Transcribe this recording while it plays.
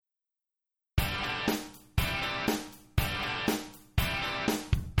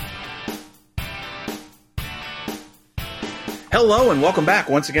Hello and welcome back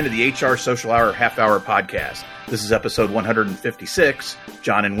once again to the HR Social Hour Half Hour Podcast. This is episode 156.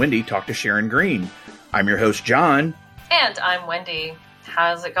 John and Wendy talk to Sharon Green. I'm your host, John. And I'm Wendy.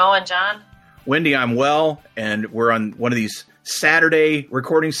 How's it going, John? Wendy, I'm well, and we're on one of these Saturday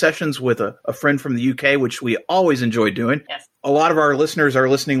recording sessions with a friend from the UK, which we always enjoy doing. Yes. A lot of our listeners are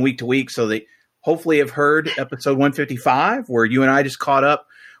listening week to week, so they hopefully have heard episode 155, where you and I just caught up.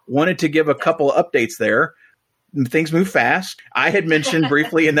 Wanted to give a couple of updates there. Things move fast. I had mentioned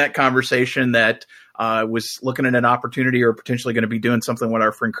briefly in that conversation that I was looking at an opportunity or potentially going to be doing something with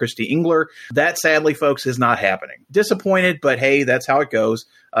our friend Christy Engler. That, sadly, folks, is not happening. Disappointed, but hey, that's how it goes.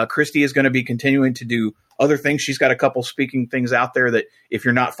 Christy is going to be continuing to do other things. She's got a couple speaking things out there that if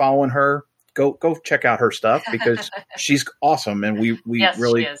you're not following her, go check out her stuff because she's awesome and we yes,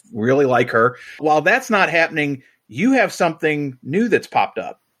 really like her. While that's not happening, you have something new that's popped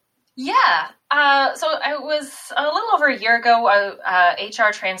up. Yeah. So it was a little over a year ago,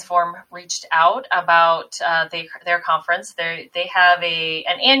 HR Transform reached out about their conference. They have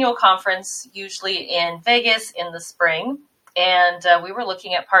an annual conference, usually in Vegas in the spring, and we were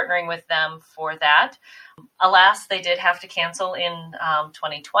looking at partnering with them for that. Alas, they did have to cancel in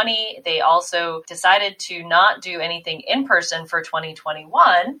 2020. They also decided to not do anything in person for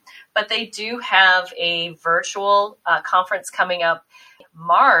 2021, but they do have a virtual conference coming up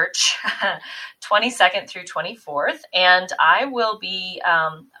March 22nd through 24th, and I will be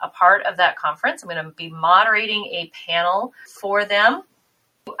a part of that conference. I'm going to be moderating a panel for them.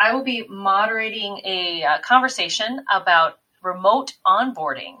 I will be moderating a conversation about remote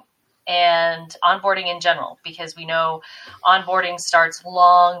onboarding and onboarding in general, because we know onboarding starts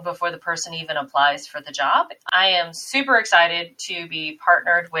long before the person even applies for the job. I am super excited to be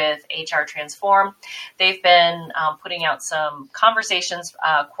partnered with HR Transform. They've been putting out some conversations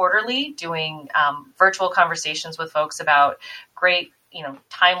quarterly, doing virtual conversations with folks about great,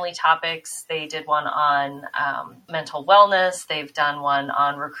 timely topics. They did one on mental wellness. They've done one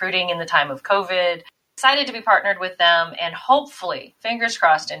on recruiting in the time of COVID. Excited to be partnered with them, and hopefully, fingers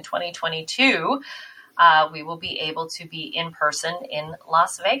crossed, in 2022, we will be able to be in person in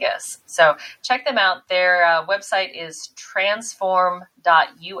Las Vegas. So check them out. Their website is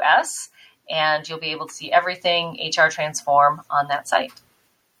transform.us, and you'll be able to see everything HR Transform on that site.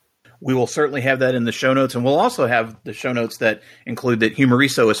 We will certainly have that in the show notes, and we'll also have the show notes that include that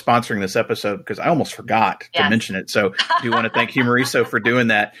Humoriso is sponsoring this episode, because I almost forgot to mention it. So I do want to thank Humoriso for doing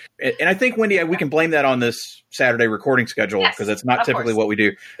that. And I think, Wendy, we can blame that on this Saturday recording schedule, because it's not typically what we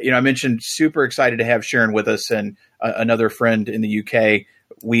do. I mentioned super excited to have Sharon with us and another friend in the UK.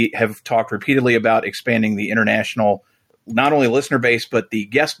 We have talked repeatedly about expanding the international, not only listener base, but the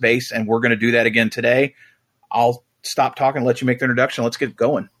guest base, and we're going to do that again today. I'll stop talking and let you make the introduction. Let's get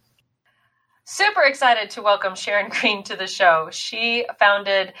going. Super excited to welcome Sharon Green to the show. She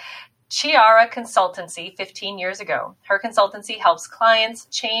founded Chiara Consultancy 15 years ago. Her consultancy helps clients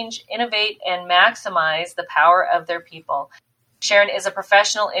change, innovate, and maximize the power of their people. Sharon is a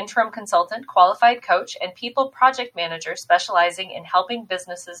professional interim consultant, qualified coach, and people project manager specializing in helping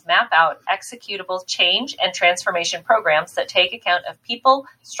businesses map out executable change and transformation programs that take account of people,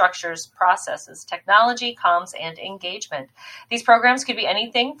 structures, processes, technology, comms, and engagement. These programs could be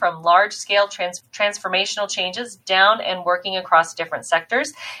anything from large-scale transformational changes down and working across different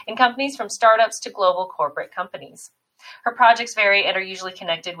sectors in companies from startups to global corporate companies. Her projects vary and are usually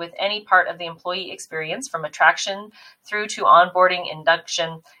connected with any part of the employee experience, from attraction through to onboarding,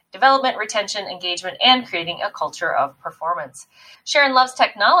 induction, development, retention, engagement, and creating a culture of performance. Sharon loves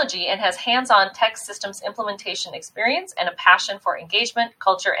technology and has hands-on tech systems implementation experience and a passion for engagement,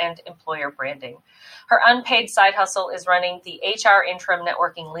 culture, and employer branding. Her unpaid side hustle is running the HR Interim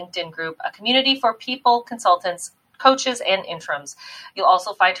Networking LinkedIn group, a community for people, consultants, coaches, and interims. You'll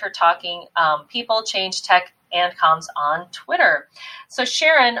also find her talking people, change, tech, and comms on Twitter. So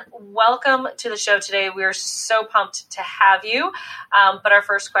Sharon, welcome to the show today. We're so pumped to have you. But our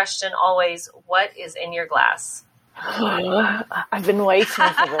first question always, what is in your glass? I've been waiting for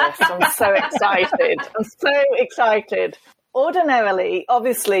this. I'm so excited. Ordinarily,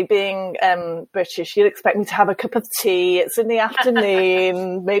 obviously being British, you'd expect me to have a cup of tea. It's in the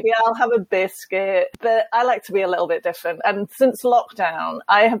afternoon. Maybe I'll have a biscuit. But I like to be a little bit different. And since lockdown,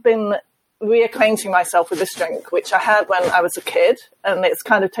 I have been reacquainting myself with this drink, which I had when I was a kid, and it's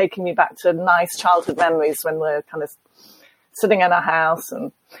kind of taking me back to nice childhood memories when we're kind of sitting in our house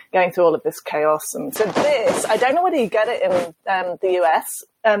and going through all of this chaos. And so this, I don't know whether you get it in the US.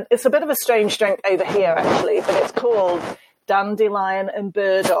 It's a bit of a strange drink over here, actually, but it's called Dandelion and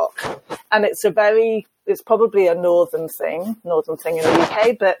Burdock, and it's probably a northern thing in the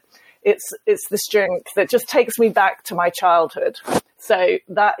UK, but It's this drink that just takes me back to my childhood. So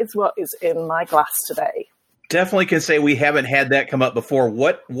that is what is in my glass today. Definitely can say we haven't had that come up before.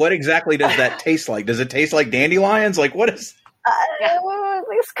 What exactly does that taste like? Does it taste like dandelions? Like, what is...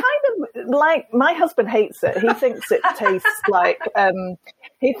 It's kind of like, my husband hates it. He thinks it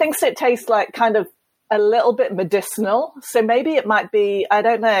tastes like, kind of a little bit medicinal. So maybe it might be, I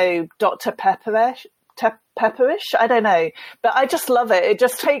don't know, Dr. Pepperish. I don't know, but I just love it. It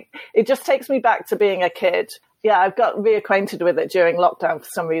just takes me back to being a kid. Yeah, I've got reacquainted with it during lockdown for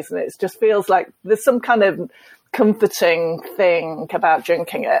some reason. It just feels like there's some kind of comforting thing about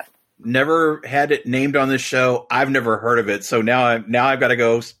drinking it. Never had it named on this show. I've never heard of it. So now I've got to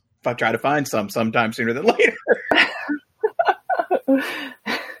go try to find some sometime sooner than later.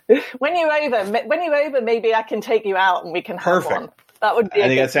 When you're over, maybe I can take you out and we can have one. That would be. I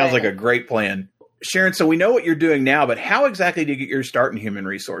think that sounds like a great plan. Sharon, so we know what you're doing now, but how exactly did you get your start in human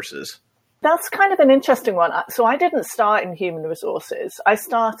resources? That's kind of an interesting one. So I didn't start in human resources. I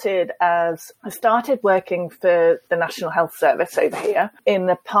started working for the National Health Service over here in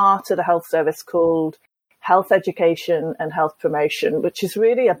the part of the health service called Health Education and Health Promotion, which is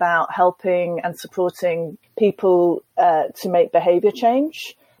really about helping and supporting people to make behavior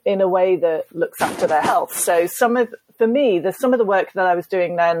change in a way that looks after their health. So for me, there's some of the work that I was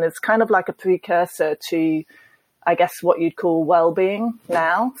doing then is kind of like a precursor to, I guess, what you'd call well-being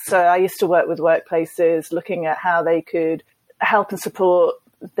now. So I used to work with workplaces looking at how they could help and support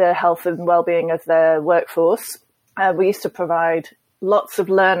the health and well-being of their workforce. We used to provide lots of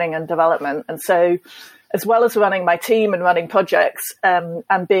learning and development. And so as well as running my team and running projects and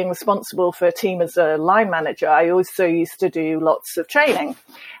being responsible for a team as a line manager, I also used to do lots of training.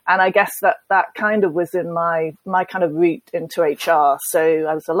 And I guess that kind of was in my kind of route into HR. So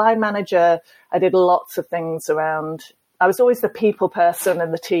I was a line manager. I did lots of things around. I was always the people person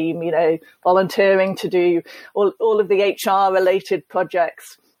in the team, volunteering to do all of the HR related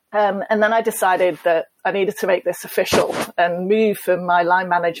projects. And then I decided that I needed to make this official and move from my line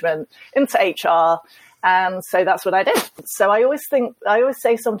management into HR. And so that's what I did. So I always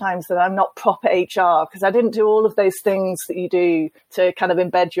say sometimes that I'm not proper HR because I didn't do all of those things that you do to kind of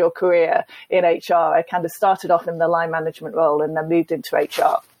embed your career in HR. I kind of started off in the line management role and then moved into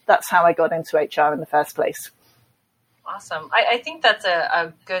HR. That's how I got into HR in the first place. Awesome. I think that's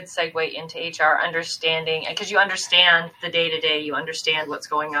a good segue into HR, understanding, because you understand the day-to-day, you understand what's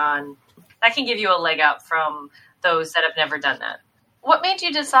going on. That can give you a leg up from those that have never done that. What made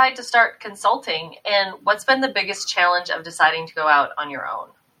you decide to start consulting, and what's been the biggest challenge of deciding to go out on your own?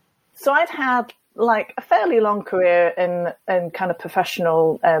 So I'd had like a fairly long career in kind of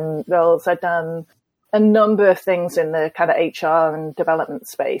professional roles. I'd done a number of things in the kind of HR and development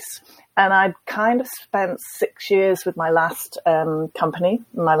space. And I'd kind of spent 6 years with my last company,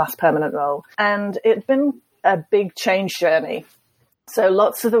 my last permanent role. And it'd been a big change journey. So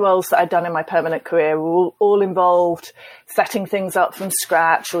lots of the roles that I'd done in my permanent career were all involved setting things up from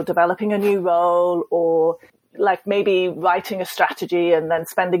scratch or developing a new role or like maybe writing a strategy and then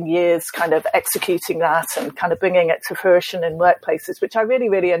spending years kind of executing that and kind of bringing it to fruition in workplaces, which I really,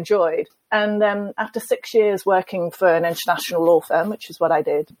 really enjoyed. And after 6 years working for an international law firm, which is what I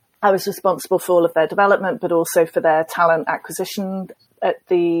did, I was responsible for all of their development, but also for their talent acquisition at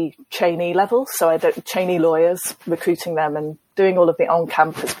the trainee level. So I did trainee lawyers, recruiting them and doing all of the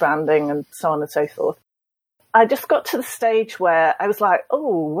on-campus branding and so on and so forth. I just got to the stage where I was like,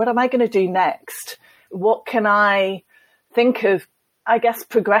 oh, what am I going to do next? What can I think of, I guess,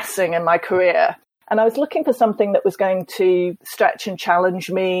 progressing in my career? And I was looking for something that was going to stretch and challenge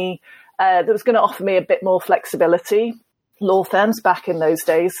me, that was going to offer me a bit more flexibility. Law firms back in those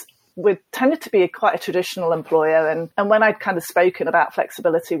days tended to be quite a traditional employer. And when I'd kind of spoken about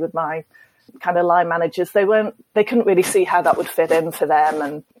flexibility with my kind of line managers, they couldn't really see how that would fit in for them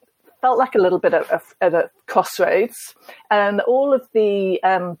and felt like a little bit at a crossroads. And all of the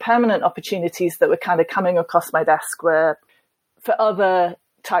permanent opportunities that were kind of coming across my desk were for other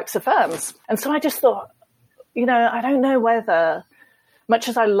types of firms. And so I just thought, I don't know whether, much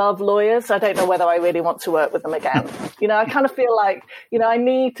as I love lawyers, I don't know whether I really want to work with them again. I kind of feel like, I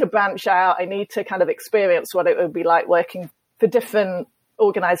need to branch out. I need to kind of experience what it would be like working for different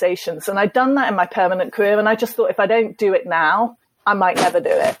organizations. And I'd done that in my permanent career. And I just thought if I don't do it now, I might never do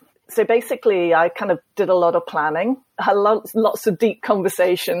it. So basically, I kind of did a lot of planning, had lots of deep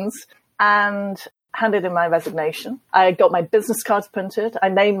conversations. And handed in my resignation. I got my business cards printed. I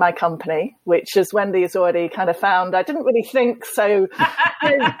named my company, which, as Wendy has already kind of found, I didn't really think so.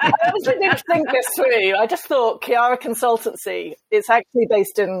 I honestly didn't think this through. I just thought Chiara Consultancy. It's actually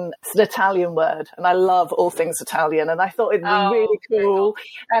based in, it's an Italian word, and I love all things Italian. And I thought it'd be really cool.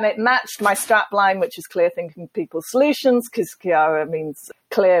 And it matched my strapline, which is Clear Thinking People Solutions, because Chiara means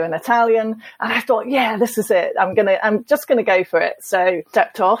clear in Italian. And I thought, yeah, this is it. I'm just going to go for it. So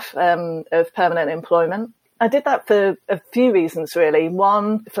stepped off of permanent employment. I did that for a few reasons, really.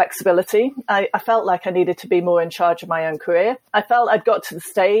 One, flexibility. I felt like I needed to be more in charge of my own career. I felt I'd got to the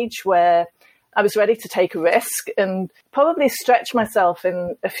stage where I was ready to take a risk and probably stretch myself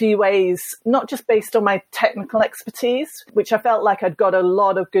in a few ways, not just based on my technical expertise, which I felt like I'd got a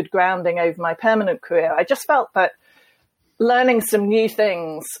lot of good grounding over my permanent career. I just felt that learning some new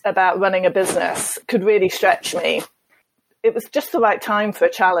things about running a business could really stretch me. It was just the right time for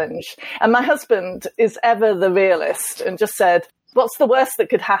a challenge. And my husband is ever the realist and just said, what's the worst that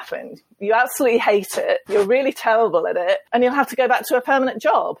could happen? You absolutely hate it. You're really terrible at it. And you'll have to go back to a permanent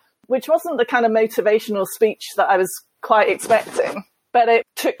job, which wasn't the kind of motivational speech that I was quite expecting. But it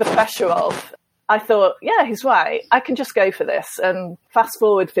took the pressure off. I thought, yeah, he's right. I can just go for this. And fast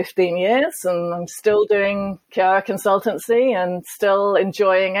forward 15 years and I'm still doing Chiara Consultancy and still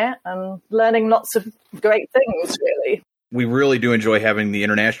enjoying it and learning lots of great things, really. We really do enjoy having the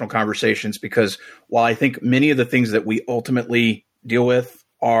international conversations because while I think many of the things that we ultimately deal with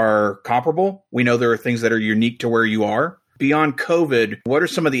are comparable, we know there are things that are unique to where you are. Beyond COVID, what are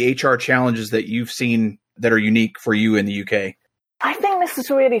some of the HR challenges that you've seen that are unique for you in the UK? I think this is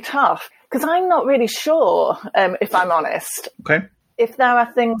really tough because I'm not really sure, if I'm honest, if there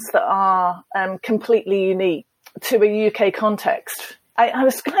are things that are completely unique to a UK context. I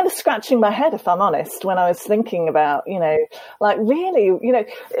was kind of scratching my head, if I'm honest, when I was thinking about, like really,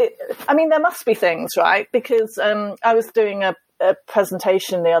 there must be things, right? Because I was doing a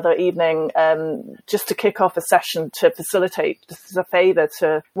presentation the other evening just to kick off a session to facilitate, just as a favour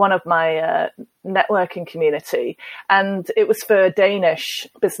to one of my networking community. And it was for a Danish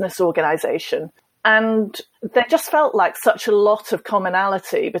business organisation. And there just felt like such a lot of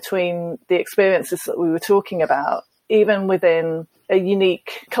commonality between the experiences that we were talking about, even within a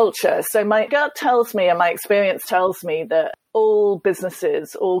unique culture. So my gut tells me and my experience tells me that all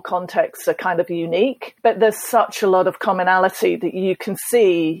businesses, all contexts are kind of unique, but there's such a lot of commonality that you can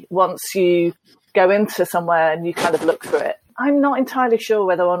see once you go into somewhere and you kind of look for it. I'm not entirely sure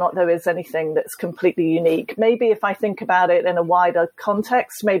whether or not there is anything that's completely unique. Maybe if I think about it in a wider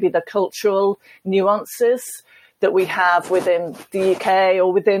context, maybe the cultural nuances that we have within the UK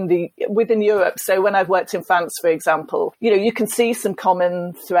or within Europe. So when I've worked in France, for example, you can see some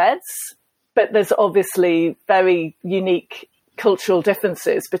common threads, but there's obviously very unique cultural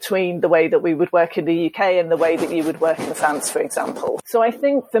differences between the way that we would work in the UK and the way that you would work in France, for example. So I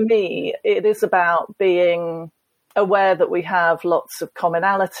think for me, it is about being aware that we have lots of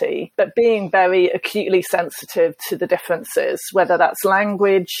commonality, but being very acutely sensitive to the differences, whether that's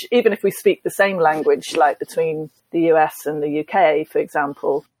language, even if we speak the same language, like between the US and the UK, for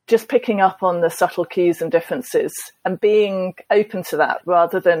example, just picking up on the subtle cues and differences and being open to that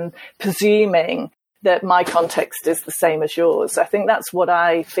rather than presuming that my context is the same as yours. I think that's what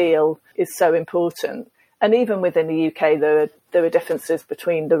I feel is so important. And even within the UK, there are differences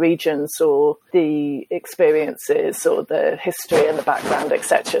between the regions or the experiences or the history and the background,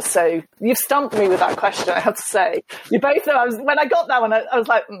 etc. So you've stumped me with that question, I have to say. You both know, when I got that one, I was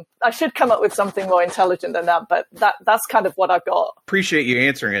like, I should come up with something more intelligent than that, but that's kind of what I've got. Appreciate you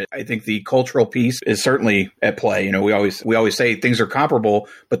answering it. I think the cultural piece is certainly at play. We always say things are comparable,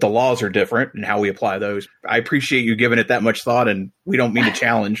 but the laws are different and how we apply those. I appreciate you giving it that much thought, and we don't mean to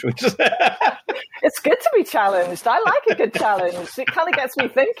challenge. It's good to be challenged. I like a good challenge. It kind of gets me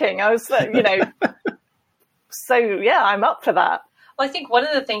thinking. I was, so yeah, I'm up for that. Well, I think one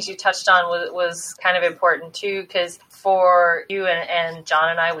of the things you touched on was kind of important too, because for you and John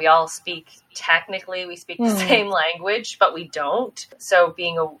and I, we all speak the same language, but we don't. So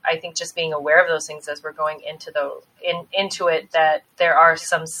I think just being aware of those things as we're going into it, that there are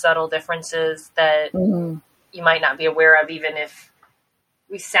some subtle differences that you might not be aware of, even if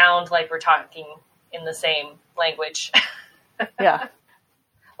we sound like we're talking in the same language. Yeah.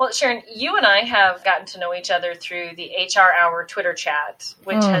 Well, Sharon, you and I have gotten to know each other through the HR Hour Twitter chat,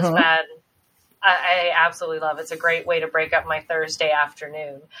 which has been, I absolutely love. It's a great way to break up my Thursday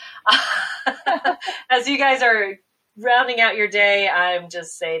afternoon. As you guys are rounding out your day, I'm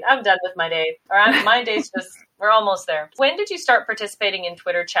just saying, I'm done with my day. My day's we're almost there. When did you start participating in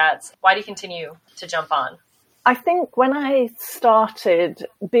Twitter chats? Why do you continue to jump on? I think when I started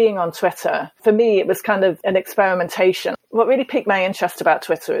being on Twitter, for me, it was kind of an experimentation. What really piqued my interest about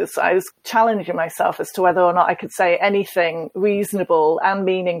Twitter is I was challenging myself as to whether or not I could say anything reasonable and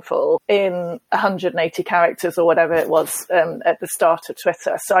meaningful in 180 characters or whatever it was at the start of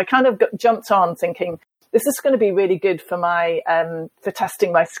Twitter. So I kind of jumped on thinking, this is going to be really good for my for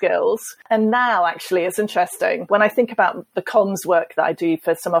testing my skills. And now, actually, it's interesting. When I think about the comms work that I do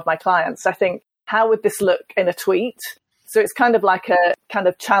for some of my clients, I think, how would this look in a tweet? So it's kind of like a kind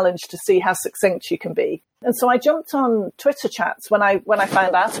of challenge to see how succinct you can be. And so I jumped on Twitter chats when I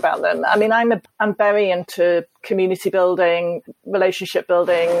found out about them. I mean, I'm very into community building, relationship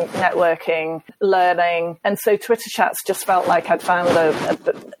building, networking, learning. And so Twitter chats just felt like I'd found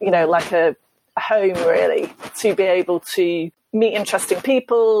a home, really, to be able to meet interesting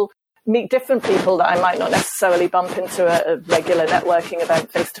people, meet different people that I might not necessarily bump into a regular networking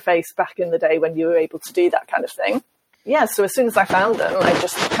event face-to-face back in the day when you were able to do that kind of thing. Yeah, so as soon as I found them, I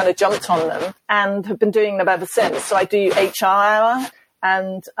just kind of jumped on them and have been doing them ever since. So I do HR Hour,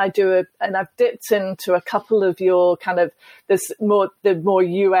 and I've dipped into a couple of your kind of, the more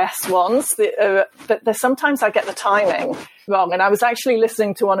US ones, but sometimes I get the timing wrong. And I was actually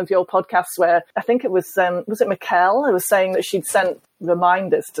listening to one of your podcasts where I think it was it Mikkel who was saying that she'd sent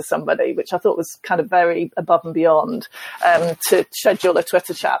reminders to somebody, which I thought was kind of very above and beyond to schedule a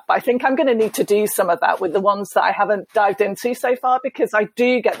Twitter chat. But I think I'm going to need to do some of that with the ones that I haven't dived into so far, because I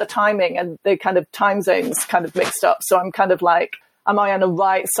do get the timing and the kind of time zones kind of mixed up. So I'm kind of like, am I on the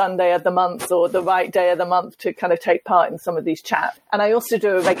right Sunday of the month or the right day of the month to kind of take part in some of these chats? And I also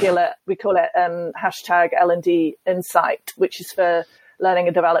do a regular, we call it hashtag L&D Insight, which is for learning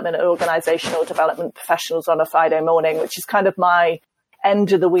and development and organizational development professionals on a Friday morning, which is kind of my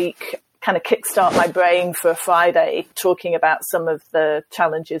end of the week, kind of kickstart my brain for a Friday, talking about some of the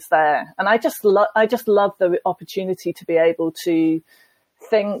challenges there. And I just love the opportunity to be able to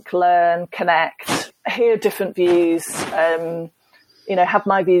think, learn, connect, hear different views, have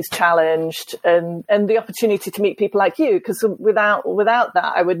my views challenged, and the opportunity to meet people like you, because without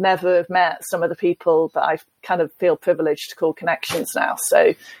that, I would never have met some of the people that I kind of feel privileged to call connections now.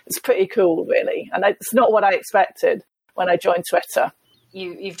 So it's pretty cool, really. And it's not what I expected when I joined Twitter.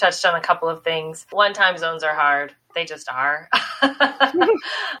 You've touched on a couple of things. One, time zones are hard. They just are.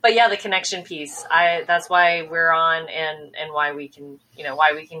 But yeah, the connection piece, that's why we're on, and why we can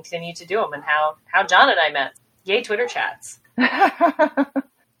continue to do them, and how John and I met. Yay, Twitter chats.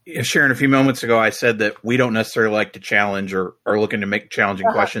 Yeah, Sharon, a few moments ago, I said that we don't necessarily like to challenge or are looking to make challenging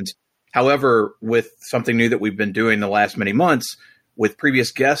questions. However, with something new that we've been doing the last many months, with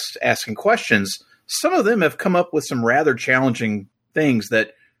previous guests asking questions, some of them have come up with some rather challenging things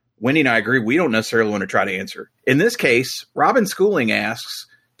that Wendy and I agree we don't necessarily want to try to answer. In this case, Robin Schooling asks,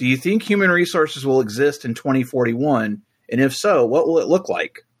 do you think human resources will exist in 2041? And if so, what will it look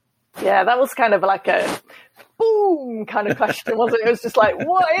like? Yeah, that was kind of like a boom kind of question, wasn't it? It was just like,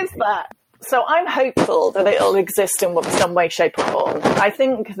 what is that? So I'm hopeful that it'll exist in some way, shape or form. I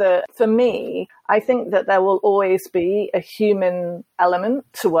think that for me, there will always be a human element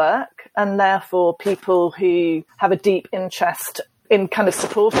to work, and therefore people who have a deep interest in kind of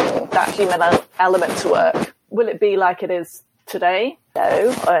supporting that human element to work. Will it be like it is today?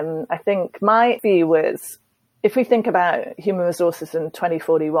 No. I think my view was, if we think about human resources in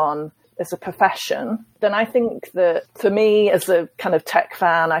 2041 as a profession, then I think that for me as a kind of tech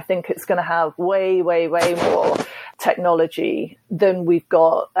fan, I think it's going to have way, way, way more technology than we've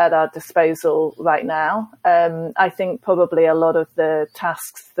got at our disposal right now. I think probably a lot of the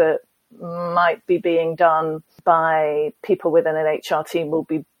tasks that might be being done by people within an HR team will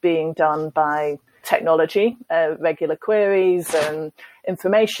be being done by technology, regular queries and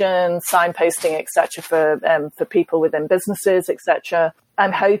information, signposting, etc., for people within businesses, etc.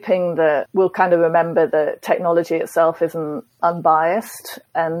 I'm hoping that we'll kind of remember that technology itself isn't unbiased,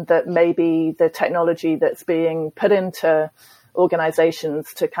 and that maybe the technology that's being put into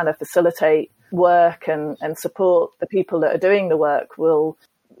organizations to kind of facilitate work and support the people that are doing the work will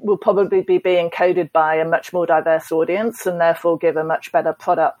probably be being coded by a much more diverse audience, and therefore give a much better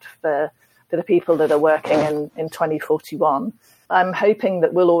product for the people that are working in 2041. I'm hoping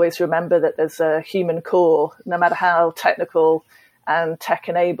that we'll always remember that there's a human core, no matter how technical and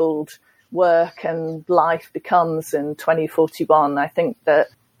tech-enabled work and life becomes in 2041. I think that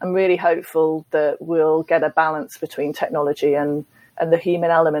I'm really hopeful that we'll get a balance between technology and the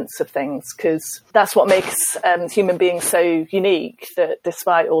human elements of things, because that's what makes human beings so unique, that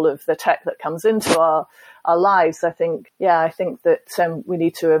despite all of the tech that comes into our lives, I think that we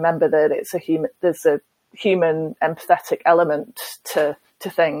need to remember that there's a human empathetic element to to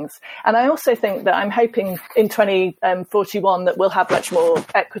things. And I also think that I'm hoping in 2041 that we'll have much more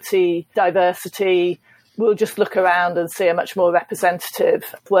equity, diversity. We'll just look around and see a much more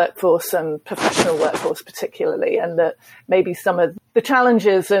representative workforce and professional workforce particularly, and that maybe some of the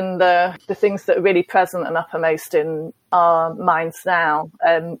challenges and the things that are really present and uppermost in our minds now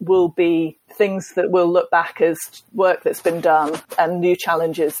will be things that we'll look back as work that's been done and new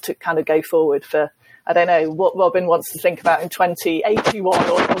challenges to kind of go forward for, I don't know, what Robin wants to think about in 2081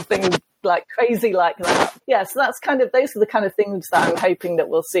 or something like crazy like that. Yeah, so that's those are the kind of things that I'm hoping that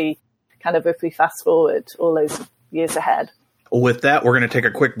we'll see kind of if we fast forward all those years ahead. Well, with that, we're going to take a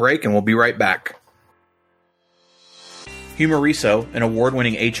quick break and we'll be right back. Humoriso, an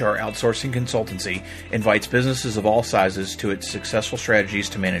award-winning HR outsourcing consultancy, invites businesses of all sizes to its successful strategies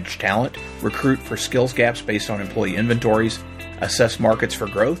to manage talent, recruit for skills gaps based on employee inventories, assess markets for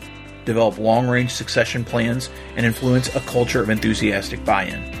growth, develop long-range succession plans, and influence a culture of enthusiastic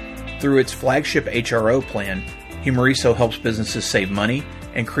buy-in. Through its flagship HRO plan, Humoriso helps businesses save money,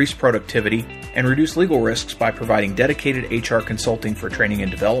 increase productivity, and reduce legal risks by providing dedicated HR consulting for training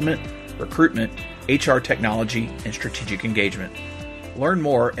and development, recruitment, HR technology, and strategic engagement. Learn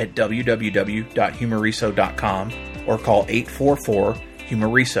more at www.humoriso.com or call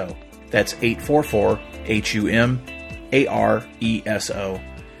 844-HUMORISO. That's 844-HUMARESO.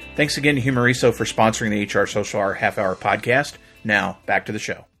 Thanks again to Humoriso for sponsoring the HR Social Hour Half Hour podcast. Now, back to the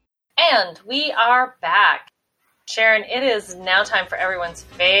show. And we are back. Sharon, it is now time for everyone's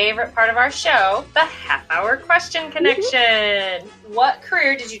favorite part of our show, the half-hour question connection. What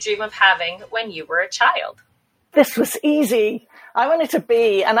career did you dream of having when you were a child? This was easy. I wanted to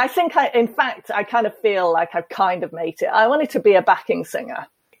be, and I think in fact, I kind of feel like I've kind of made it. I wanted to be a backing singer.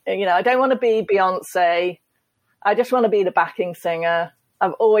 You know, I don't want to be Beyonce. I just want to be the backing singer.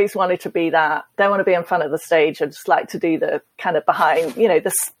 I've always wanted to be that. Don't want to be in front of the stage. I just like to do the kind of behind, you know,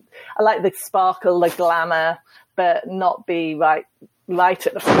 I like the sparkle, the glamour, but not be right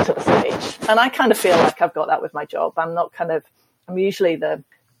at the front of the stage. And I kind of feel like I've got that with my job. I'm usually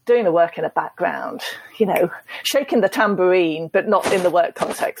doing the work in the background, you know, shaking the tambourine, but not in the work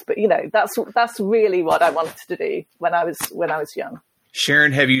context. But, you know, that's really what I wanted to do when I was young.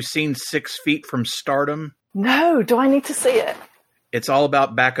 Sharon, have you seen 6 Feet from Stardom? No. Do I need to see it? It's all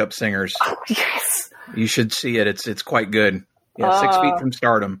about backup singers. Oh, yes. You should see it. It's quite good. Yeah, 6 Feet from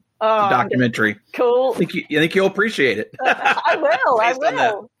Stardom. Oh, documentary. Cool. I think you'll appreciate it. I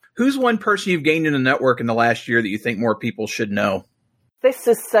will. Who's one person you've gained in the network in the last year that you think more people should know? This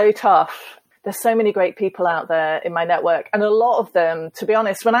is so tough. There's so many great people out there in my network. And a lot of them, to be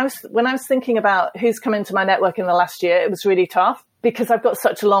honest, when I was thinking about who's come into my network in the last year, it was really tough because I've got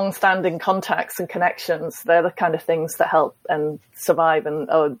such long-standing contacts and connections. They're the kind of things that help and survive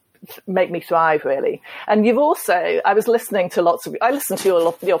and make me thrive, really. And I was listening to I listen to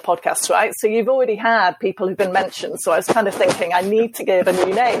your podcasts, right? So you've already had people who've been mentioned. So I was kind of thinking, I need to give a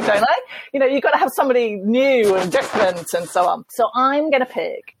new name, don't I? You know, you've got to have somebody new and different and so on. So I'm going to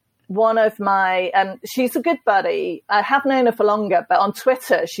pick one of my, she's a good buddy. I have known her for longer, but on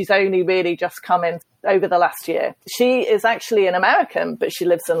Twitter, she's only really just come in over the last year. She is actually an American, but she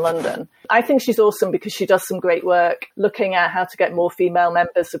lives in London. I think she's awesome because she does some great work looking at how to get more female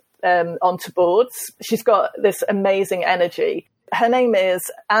members onto boards. She's got this amazing energy. Her name is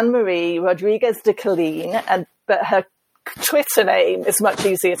Anne-Marie Rodriguez de Colleen, but her Twitter name is much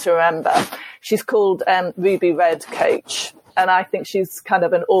easier to remember. She's called Ruby Red Coach. And I think she's kind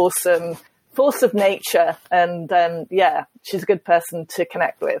of an awesome force of nature. And she's a good person to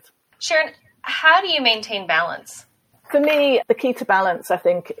connect with. Sharon, how do you maintain balance? For me, the key to balance, I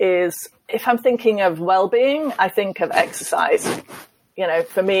think, is if I'm thinking of well-being, I think of exercise. You know,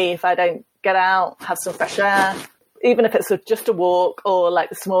 for me, if I don't get out, have some fresh air, even if it's just a walk, or like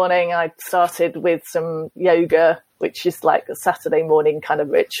this morning, I started with some yoga, which is like a Saturday morning kind of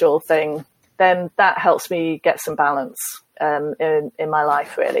ritual thing, then that helps me get some balance in my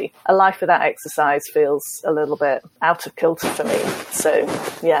life, really. A life without exercise feels a little bit out of kilter for me. So,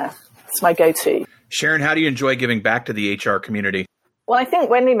 yeah, it's my go-to. Sharon, how do you enjoy giving back to the HR community? Well, I think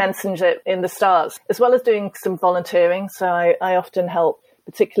Wendy mentioned it in the start, as well as doing some volunteering. So I often help,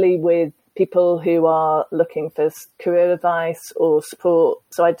 particularly with people who are looking for career advice or support.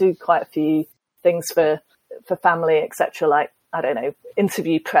 So I do quite a few things for family, etc., like, I don't know,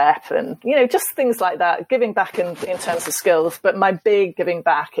 interview prep and, you know, just things like that, giving back in terms of skills. But my big giving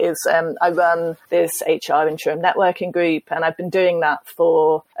back is I run this HR interim networking group, and I've been doing that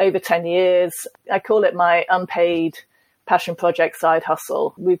for over 10 years. I call it my unpaid passion project side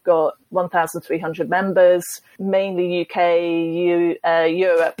hustle. We've got 1,300 members, mainly UK,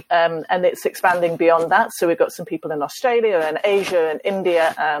 Europe, and it's expanding beyond that. So we've got some people in Australia and Asia and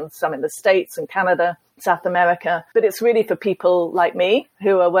India, some in the States and Canada, South America. But it's really for people like me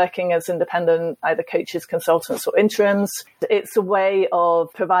who are working as independent, either coaches, consultants, or interims. It's a way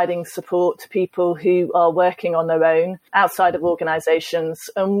of providing support to people who are working on their own outside of organizations.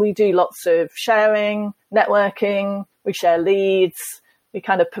 And we do lots of sharing, networking, we share leads, we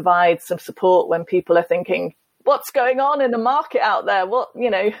kind of provide some support when people are thinking, what's going on in the market out there?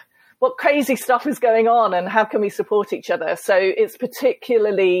 What crazy stuff is going on and how can we support each other? So it's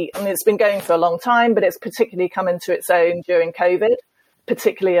particularly, it's been going for a long time, but it's particularly come into its own during COVID,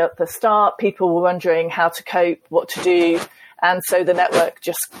 particularly at the start. People were wondering how to cope, what to do. And so the network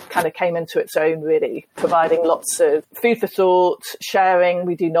just kind of came into its own, really, providing lots of food for thought, sharing.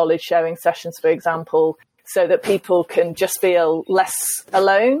 We do knowledge sharing sessions, for example, so that people can just feel less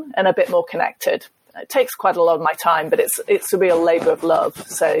alone and a bit more connected. It takes quite a lot of my time, but it's a real labour of love.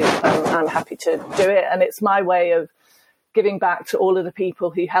 So I'm happy to do it. And it's my way of giving back to all of the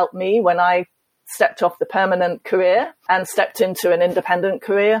people who helped me when I stepped off the permanent career and stepped into an independent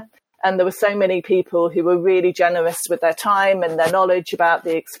career. And there were so many people who were really generous with their time and their knowledge about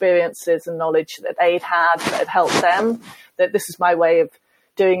the experiences and knowledge that they'd had that had helped them, that this is my way of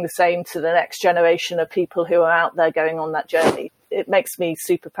doing the same to the next generation of people who are out there going on that journey. It makes me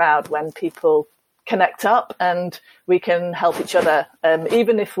super proud when people connect up and we can help each other.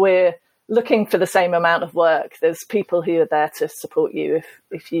 Even if we're looking for the same amount of work, there's people who are there to support you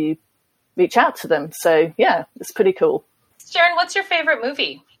if you reach out to them. So yeah, it's pretty cool. Sharon, what's your favorite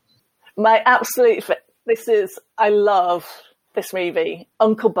movie? My absolute, I love this movie,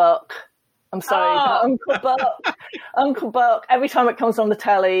 Uncle Buck. I'm sorry, but Uncle Buck. Uncle Buck, every time it comes on the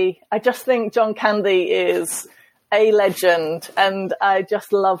telly, I just think John Candy is a legend, and I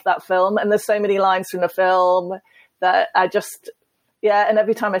just love that film. And there's so many lines from the film that and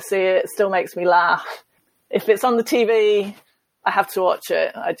every time I see it, it still makes me laugh. If it's on the TV, I have to watch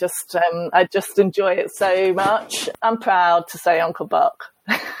it. I just enjoy it so much. I'm proud to say Uncle Buck.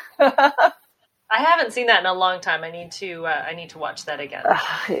 I haven't seen that in a long time. I need to watch that again.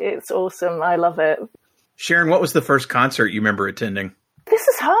 It's awesome. I love it. Sharon, what was the first concert you remember attending? This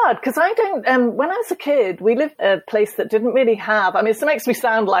is hard because I don't, when I was a kid, we lived in a place that didn't really have, it makes me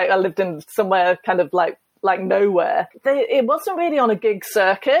sound like I lived in somewhere kind of like nowhere. It wasn't really on a gig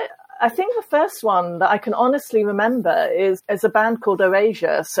circuit. I think the first one that I can honestly remember is a band called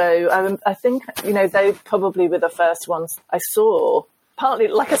Erasure. So I think, they probably were the first ones I saw. Partly,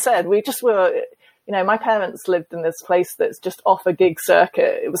 like I said, we just were, my parents lived in this place that's just off a gig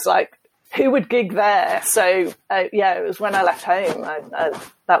circuit. It was like, who would gig there? So, it was when I left home.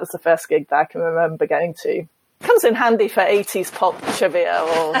 That was the first gig that I can remember going to. Comes in handy for 80s pop trivia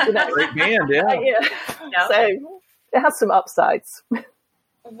or, Great band, yeah. Yeah. So it has some upsides.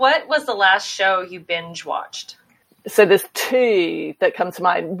 What was the last show you binge watched? So there's two that come to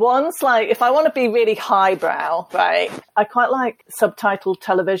mind. One's like, if I want to be really highbrow, right, I quite like subtitled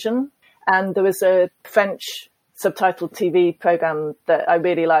television. And there was a French subtitled TV program that I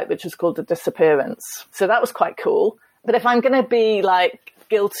really liked, which was called The Disappearance. So that was quite cool. But if I'm going to be like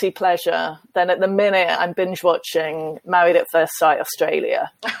guilty pleasure, then at the minute I'm binge watching Married at First Sight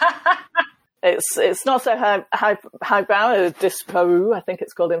Australia. It's not so highbrow, disparu, I think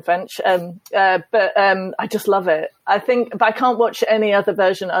it's called in French. But I just love it. But I can't watch any other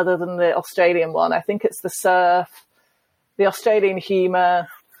version other than the Australian one. I think it's the surf, the Australian humour,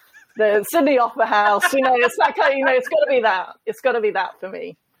 the Sydney Opera House. It's that kind of, it's got to be that. It's got to be that for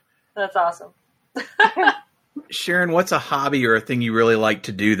me. That's awesome. Sharon, what's a hobby or a thing you really like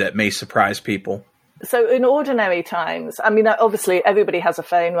to do that may surprise people? So in ordinary times, obviously everybody has a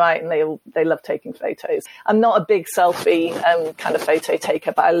phone, right? And they love taking photos. I'm not a big selfie kind of photo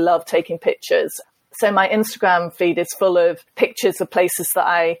taker, but I love taking pictures. So my Instagram feed is full of pictures of places that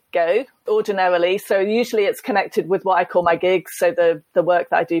I go ordinarily. So usually it's connected with what I call my gigs. So the work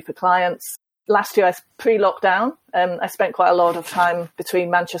that I do for clients. Last year, pre-lockdown, I spent quite a lot of time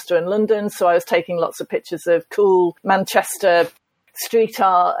between Manchester and London. So I was taking lots of pictures of cool Manchester street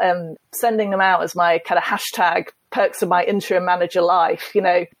art and sending them out as my kind of hashtag perks of my interim manager life,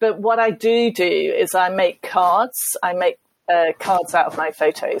 But what I do is I make cards. I make cards out of my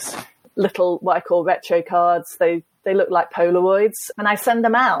photos, little what I call retro cards. They look like Polaroids, and I send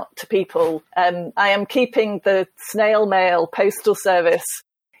them out to people. I am keeping the snail mail postal service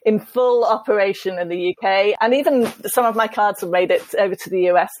in full operation in the UK, and even some of my cards have made it over to the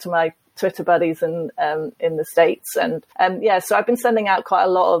US to my Twitter buddies in the States. And so I've been sending out quite a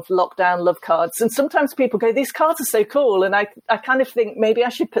lot of lockdown love cards. And sometimes people go, these cards are so cool. And I kind of think maybe I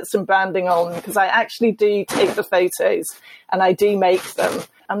should put some branding on, because I actually do take the photos and I do make them.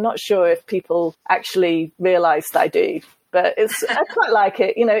 I'm not sure if people actually realize that I do. But I quite like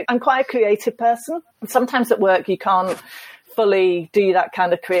it. You know, I'm quite a creative person. Sometimes at work, you can't fully do that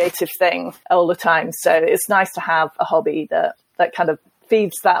kind of creative thing all the time. So it's nice to have a hobby that kind of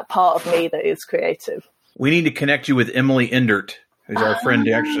feeds that part of me that is creative. We need to connect you with Emily Endert, who's our friend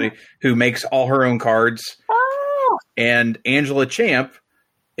who makes all her own cards. Oh. And Angela Champ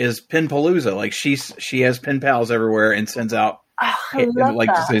is Pinpalooza. Like she has pen pals everywhere and sends out. I love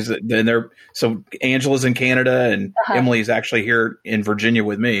that. So Angela's in Canada and Emily's actually here in Virginia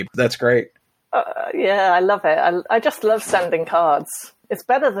with me. That's great. Yeah, I love it. I just love sending cards. It's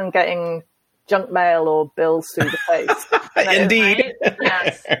better than getting junk mail or bills through the post. Indeed. Right?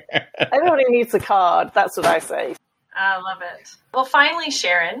 Yes. Everybody needs a card. That's what I say. I love it. Well, finally,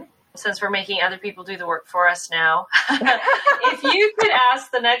 Sharon, since we're making other people do the work for us now, if you could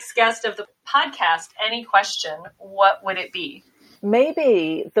ask the next guest of the podcast any question, what would it be?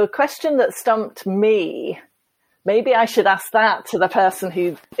 Maybe the question that stumped me, maybe I should ask that to the person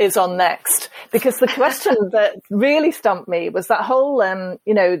who is on next, because the question that really stumped me was that whole,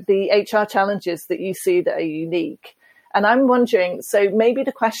 the HR challenges that you see that are unique. And I'm wondering, so maybe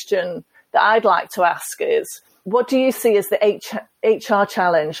the question that I'd like to ask is, what do you see as the HR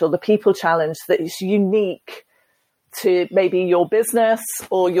challenge or the people challenge that is unique to maybe your business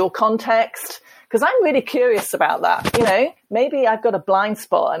or your context? Because I'm really curious about that. You know, maybe I've got a blind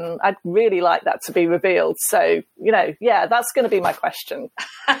spot and I'd really like that to be revealed. So, that's going to be my question.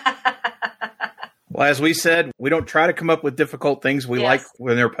 Well, as we said, we don't try to come up with difficult things. We like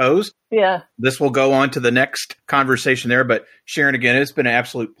when they're posed. Yeah. This will go on to the next conversation there. But Sharon, again, it's been an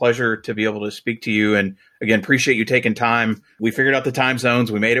absolute pleasure to be able to speak to you. And again, appreciate you taking time. We figured out the time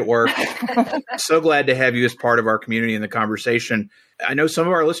zones. We made it work. So glad to have you as part of our community in the conversation. I know some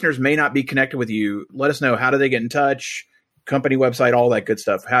of our listeners may not be connected with you. Let us know, how do they get in touch? Company website, all that good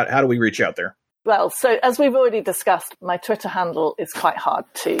stuff. How do we reach out there? Well, so as we've already discussed, my Twitter handle is quite hard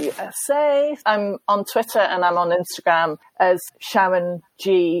to say. I'm on Twitter and I'm on Instagram as Sharon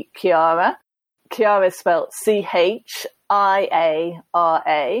G. Chiara. Chiara is spelled Chiara.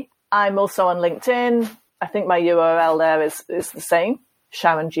 I'm also on LinkedIn. I think my URL there is the same,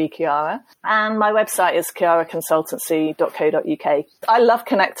 Sharon G. Chiara. And my website is chiaraconsultancy.co.uk. I love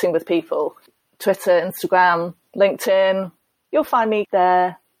connecting with people. Twitter, Instagram, LinkedIn. You'll find me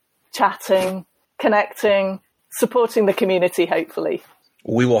there, chatting, connecting, supporting the community, hopefully.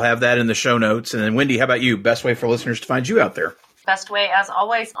 We will have that in the show notes. And then, Wendy, how about you? Best way for listeners to find you out there? Best way, as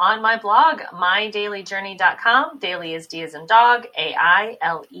always, on my blog, mydailyjourney.com. Daily is D as in dog,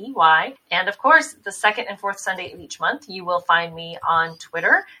 AILEY. And of course, the second and fourth Sunday of each month, you will find me on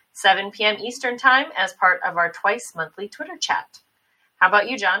Twitter, 7 p.m. Eastern Time, as part of our twice monthly Twitter chat. How about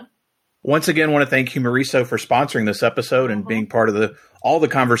you, John? Once again, I want to thank Humoriso for sponsoring this episode and being part of all the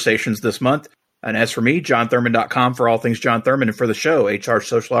conversations this month. And as for me, johnthurman.com for all things John Thurman, and for the show,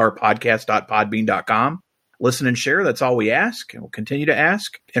 hrsocialhourpodcast.podbean.com. Listen and share. That's all we ask, and we'll continue to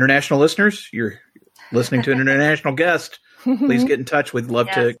ask. International listeners, you're listening to an international guest. Please get in touch. We'd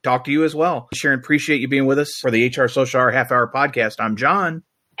love to talk to you as well. Sharon, appreciate you being with us for the HR Social Hour Half Hour Podcast. I'm John.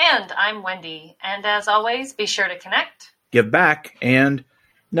 And I'm Wendy. And as always, be sure to connect, give back, and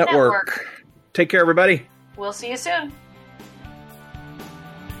network. Take care, everybody. We'll see you soon.